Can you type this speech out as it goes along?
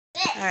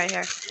Alright,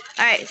 here.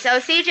 Alright, so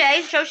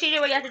CJ, show CJ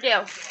what you have to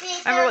do.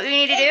 Remember what you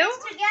need to do? If you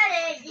forget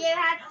it, you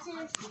have to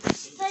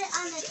put it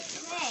on the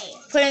tray.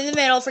 Put it in the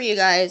middle for you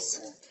guys.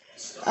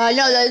 No,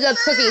 the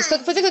cookies.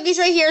 Put the cookies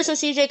right here so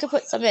CJ can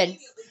put some in.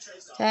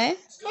 Okay?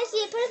 Let's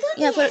see, put a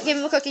cookie Yeah, in. give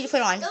him a cookie to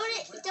put on. Don't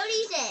eat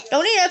it.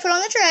 Don't eat it, put it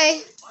on the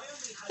tray.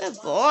 Good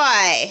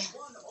boy.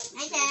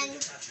 My turn.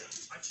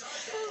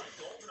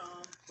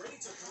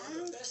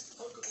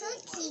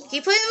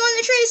 Keep putting them on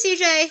the tray,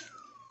 CJ.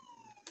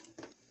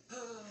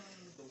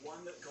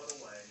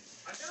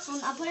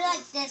 I'll put it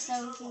like this so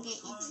we can get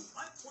eaten.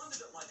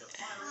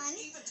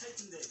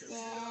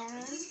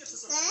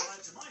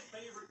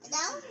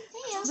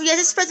 We have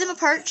to spread them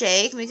apart,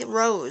 Jake. Make it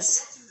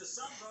rows.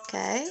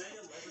 Okay?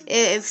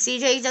 If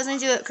CJ doesn't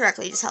do it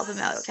correctly, just help him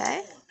out,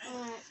 okay?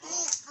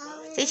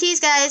 Say cheese,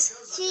 guys.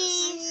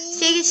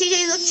 Cheese.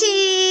 CJ, look,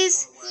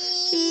 cheese.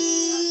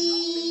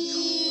 Cheese.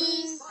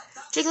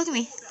 Jake, look at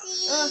me.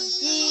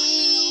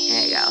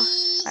 There you go.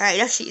 Alright,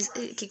 now cheese.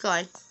 Keep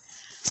going.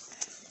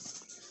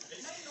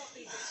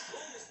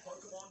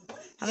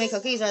 How many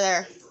cookies are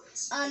there?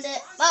 On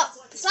the... Oh,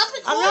 stop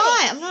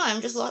recording. I'm not.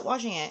 I'm just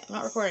watching it. I'm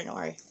not recording, don't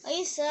worry. Are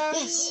you sorry?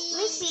 Yes.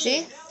 Let me see.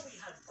 See?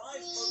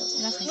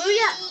 Nothing.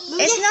 Move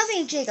It's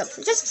nothing, Jacob.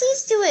 Just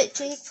please do it,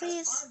 Jake,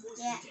 please.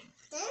 Yeah.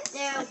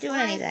 Not doing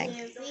anything.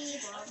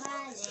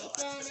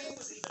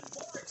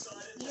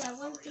 Yeah,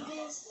 1, 2, 3,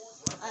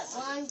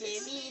 1, 2,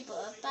 3,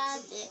 4,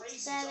 5, 6,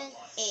 7,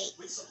 8.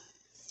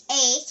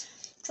 8,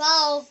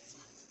 12,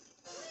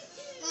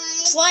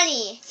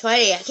 20.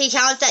 20. Can you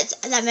count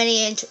that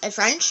many in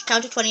French?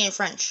 Count to 20 in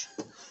French.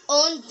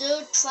 1, 2,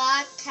 3,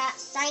 4,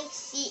 5,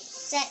 6,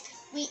 7,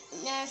 8,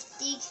 9,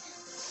 10.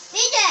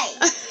 DJ!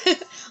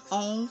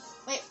 Oh.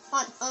 Wait,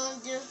 1,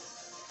 2,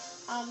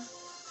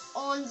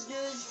 1, 2,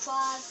 3, 4,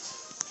 5,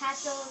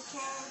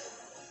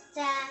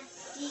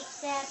 6,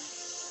 7,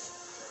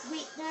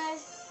 8, 9,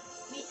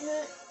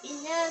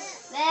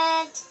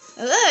 10.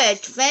 Good.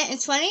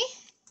 20?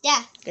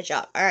 Yeah. Good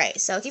job.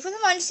 Alright, so keep putting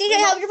them on. CJ,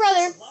 help your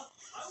brother.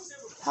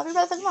 Help your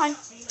brother put them on.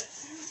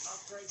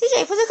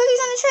 CJ, put the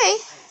cookies on the tray.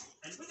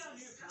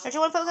 Don't you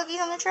want to put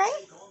cookies on the tray?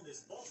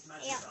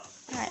 Yeah.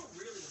 Alright.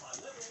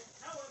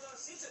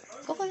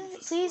 Go put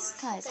it, please,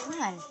 guys.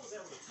 Come on.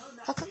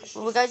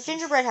 We got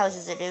gingerbread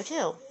houses to do, too.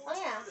 Oh,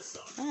 yeah.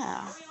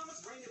 Yeah.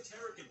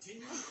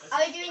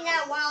 Are we doing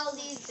that while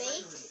these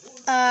bake?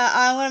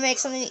 I'm going to make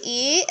something to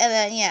eat, and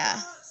then,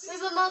 yeah. Wait,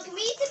 but Mom, can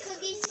we eat the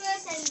cookies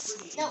first?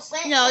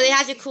 And No, they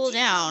have to cool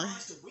down. 1,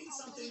 2,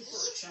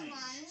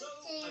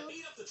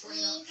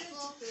 3,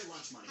 4,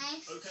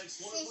 5,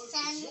 6,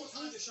 7, 8,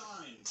 9,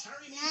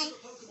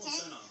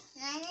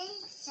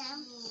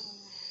 10,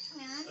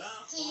 11, 12,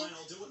 13,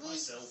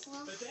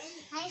 14,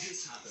 5,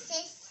 6,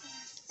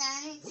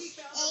 7,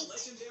 8,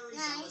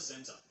 9,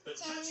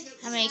 10.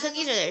 How many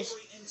cookies are there,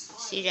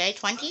 CJ?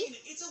 20?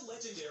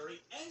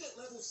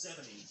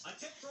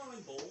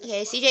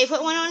 Okay, CJ,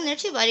 put one on there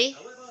too, buddy.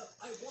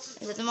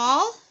 Is it them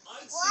all?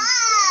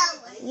 Wow!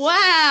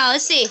 Wow,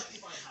 let's see. Is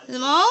it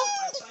them all?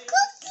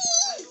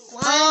 Cookie!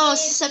 Oh,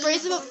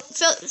 separate them,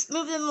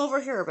 move them over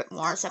here a bit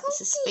more,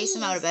 space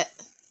them out a bit.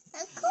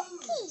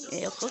 Cookies.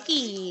 Yeah,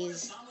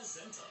 cookies.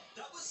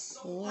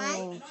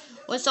 Oh.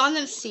 What's on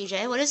them,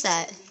 CJ? What is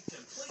that?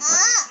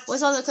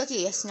 What's on the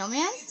cookie? A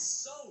snowman?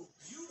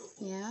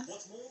 Yeah.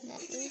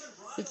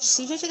 Did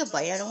CJ take a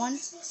bite out of one?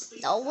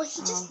 No,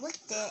 he just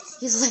licked it.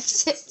 He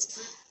licked it.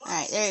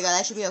 Alright, there you go.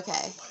 That should be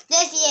okay.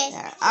 This is.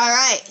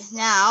 Alright,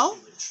 now,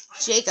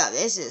 Jacob,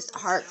 this is the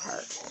hard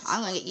part.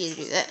 I'm going to get you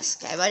to do this.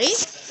 Okay, buddy?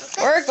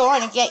 Okay. We're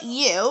going to get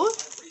you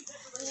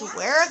to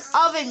wear an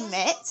oven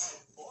mitt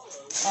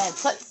and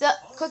put the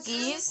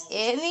cookies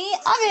in the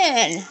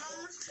oven.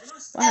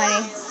 What,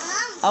 honey?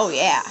 Oh,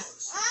 yeah.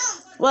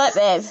 What,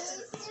 babe?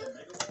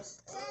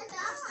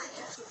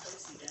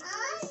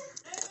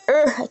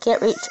 I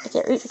can't reach.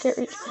 There we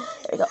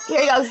go.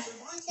 Here you go.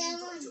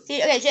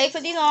 Okay, Jake,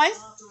 put these on.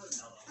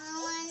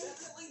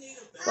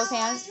 Both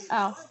hands.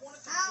 Oh.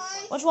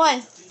 Which one?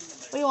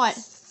 What do you want?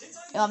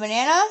 You want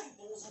banana?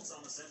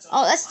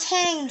 Oh, that's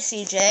tang,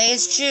 CJ.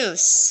 It's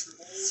juice.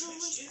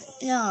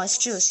 No, it's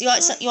juice. You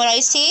want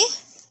iced tea?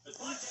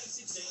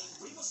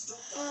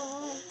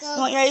 You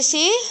want your iced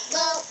tea?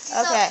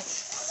 Okay.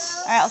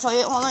 Alright, I'll tell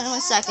you. Hold on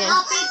 1 second.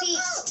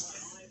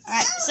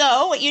 Alright,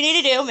 so what you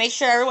need to do, make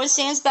sure everyone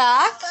stands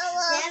back.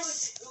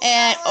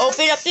 And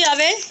open up the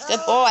oven.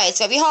 Good boy. It's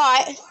going to be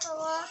hot.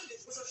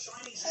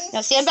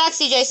 Now stand back,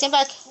 CJ. Stand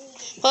back.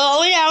 Put it all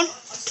the way down.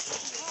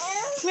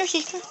 Come here,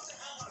 CJ.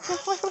 Come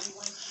on. Put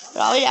it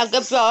all the way down.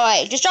 Good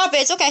boy. Just drop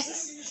it. It's okay.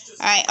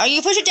 Alright, or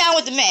you push it down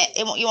with the mitt.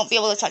 You won't be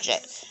able to touch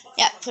it.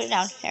 Yeah, put it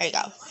down. There you go.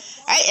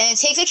 Alright, and then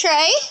take the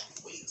tray.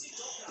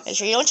 Make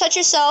sure you don't touch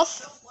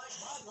yourself.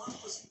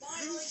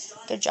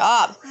 Good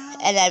job.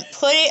 And then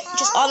put it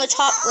just on the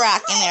top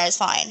rack in there is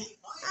fine.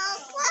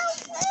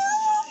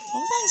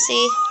 Hold on,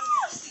 see.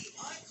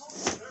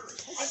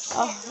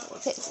 Oh,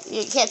 okay.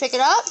 You can't pick it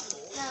up?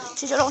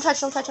 No. Don't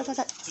touch.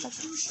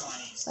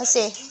 Let's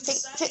see.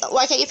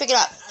 Why can't you pick it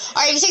up?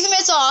 Alright, you can take the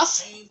mitts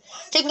off.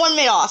 Take one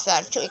mitt off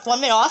then. Take one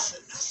mitt off.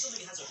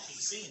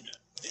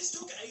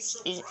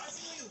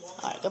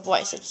 Alright, good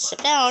boy. Sit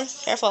down.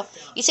 Careful.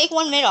 You take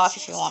one mitt off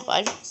if you want,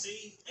 bud.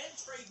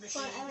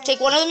 Take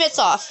one of the mitts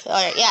off.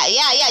 Alright, yeah.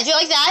 Do it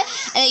like that.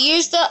 And then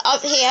use the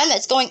up hand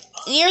that's going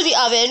near the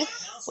oven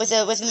with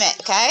the mitt,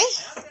 okay?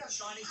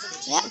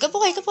 Yeah, good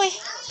boy.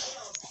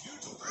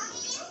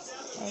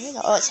 There you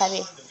go. Oh, it's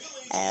heavy.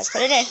 And let's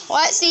put it in.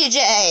 What,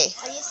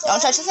 CJ?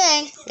 Don't touch the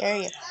thing. There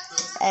you go.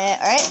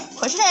 Alright,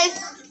 push it in.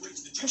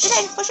 Push it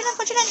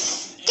in.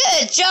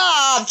 Good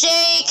job,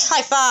 Jake.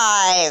 High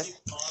five.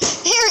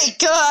 Very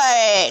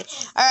good.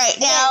 Alright,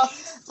 now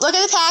look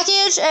at the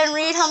package and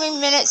read how many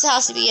minutes it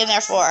has to be in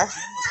there for.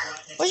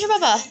 Where's your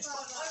Bubba?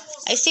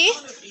 I see.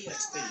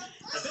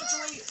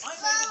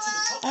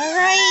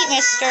 Alright,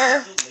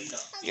 mister.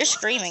 You're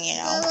screaming, you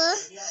know.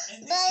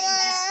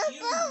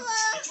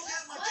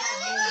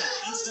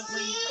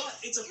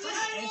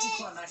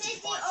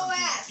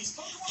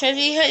 So if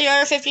you hit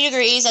your 50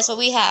 degrees, that's what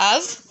we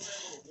have.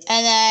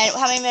 And then,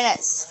 how many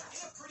minutes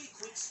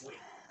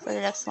for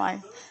the next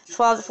one?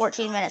 12 to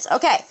 14 minutes.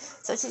 Okay,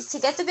 so to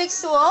get the big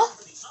stool,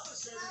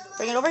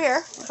 bring it over here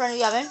in front of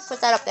the oven. Put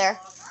that up there.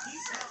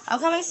 I'm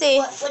coming to see.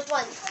 Which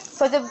one?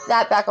 Put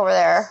that back over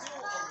there.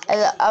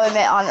 And the oven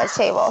mitt on the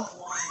table.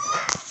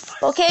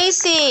 Okay,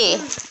 Casey.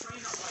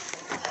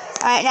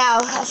 Alright, now,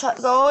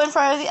 go in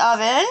front of the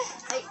oven.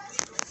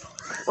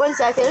 1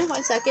 second.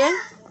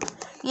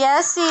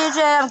 Yes, CJ,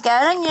 I'm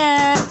getting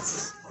it.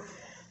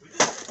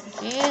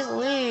 Jeez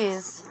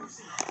Louise.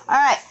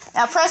 Alright,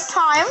 now press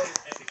time.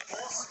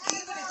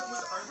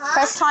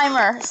 Press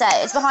timer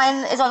set. It's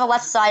on the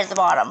left side at the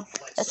bottom.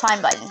 The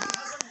time button.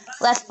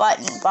 Left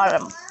button,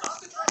 bottom.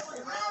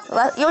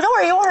 Don't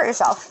worry, you won't hurt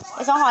yourself.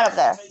 It's not hot up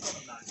there.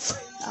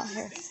 Oh,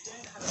 here.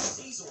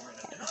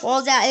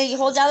 Hold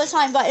down the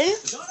time button.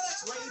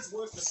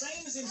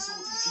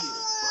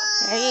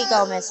 There you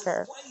go,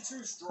 mister.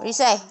 What do you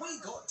say?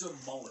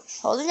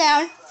 Hold it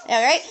down.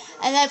 Alright.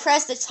 And then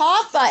press the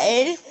top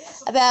button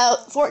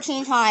about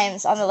 14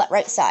 times on the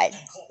right side.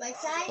 Right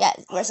side? Yeah,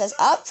 where it says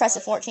up, press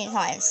it 14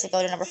 times to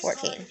go to number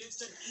 14.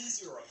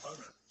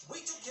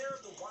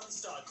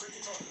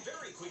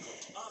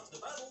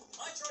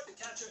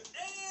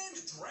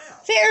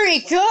 Very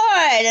good.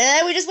 And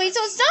then we just wait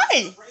till it's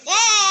done.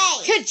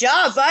 Yay! Good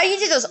job, bud. You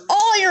did those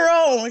all on your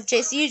own with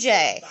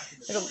JCJ.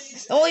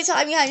 The only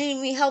time you had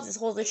any help is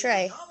hold the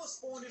tray.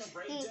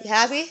 You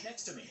happy?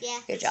 Yeah.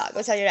 Good job.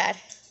 Go tell your dad.